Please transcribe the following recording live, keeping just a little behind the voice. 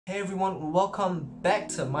Hey everyone, welcome back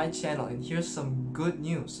to my channel, and here's some good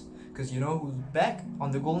news. Because you know who's back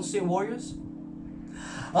on the Golden State Warriors?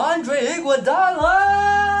 Iguodala!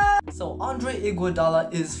 So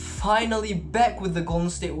Iguodala is finally back with the Golden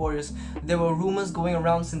State Warriors. There were rumors going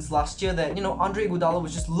around since last year that, Iguodala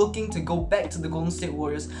was just looking to go back to the Golden State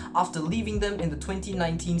Warriors after leaving them in the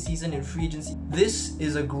 2019 season in free agency. This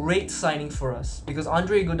is a great signing for us because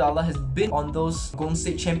Iguodala has been on those Golden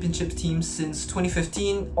State championship teams since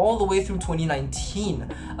 2015 all the way through 2019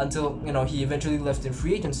 until, he eventually left in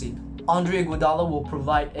free agency. Iguodala will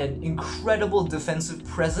provide an incredible defensive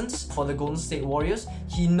presence for the Golden State Warriors.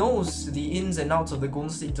 He knows the ins and outs of the Golden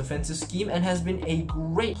State defensive scheme and has been a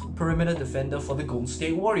great perimeter defender for the Golden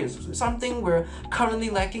State Warriors. Something we're currently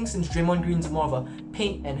lacking since Draymond Green's more of a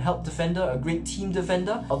paint and help defender, a great team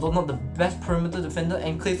defender, although not the best perimeter defender,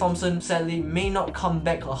 and Klay Thompson sadly may not come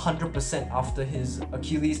back 100% after his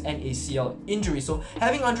Achilles and ACL injury. So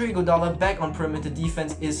having Iguodala back on perimeter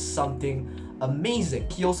defense is something amazing.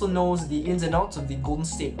 He also knows the ins and outs of the Golden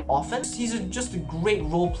State offense. He's just a great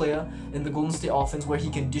role player in the Golden State offense where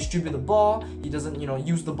he can distribute the ball. He doesn't,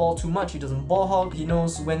 use the ball too much. He doesn't ball hog. He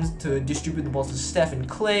knows when to distribute the ball to Steph and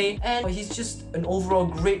Klay. And he's just an overall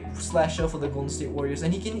great slasher for the Golden State Warriors.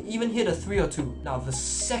 And he can even hit a 3 or 2. Now, the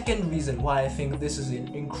second reason why I think this is an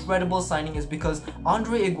incredible signing is because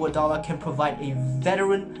Iguodala can provide a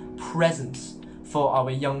veteran presence for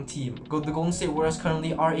our young team. The Golden State Warriors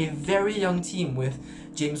currently are a very young team with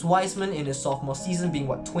James Wiseman in his sophomore season being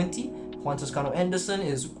 20? Juan Toscano-Anderson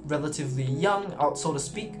is relatively young, so to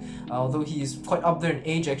speak, although he's quite up there in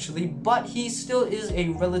age actually, but he still is a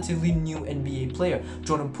relatively new NBA player.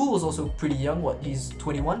 Jordan Poole is also pretty young, he's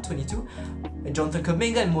 21, 22, and Jonathan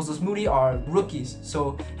Kuminga and Moses Moody are rookies.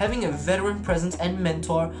 So having a veteran presence and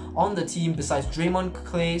mentor on the team besides Draymond,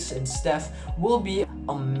 Klay, and Steph will be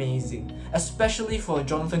amazing, especially for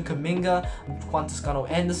Jonathan Kuminga, Juan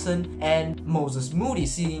Toscano-Anderson, and Moses Moody,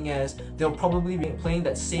 seeing as they'll probably be playing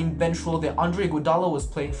that same bench role that Iguodala was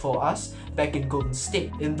playing for us back in Golden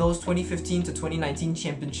State in those 2015 to 2019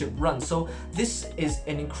 championship runs. So this is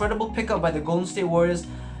an incredible pickup by the Golden State Warriors.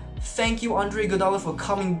 Thank you, Iguodala, for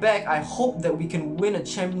coming back. I hope that we can win a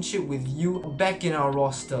championship with you back in our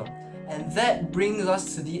roster. And that brings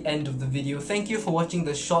us to the end of the video. Thank you for watching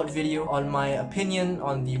the short video on my opinion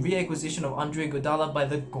on the reacquisition of Iguodala by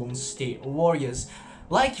the Golden State Warriors.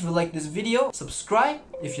 Like if you like this video, subscribe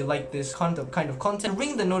if you like this kind of content,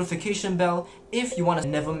 ring the notification bell if you want to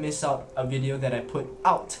never miss out a video that I put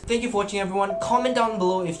out. Thank you for watching everyone. Comment down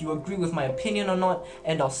below if you agree with my opinion or not,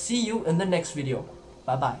 and I'll see you in the next video.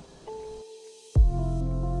 Bye bye.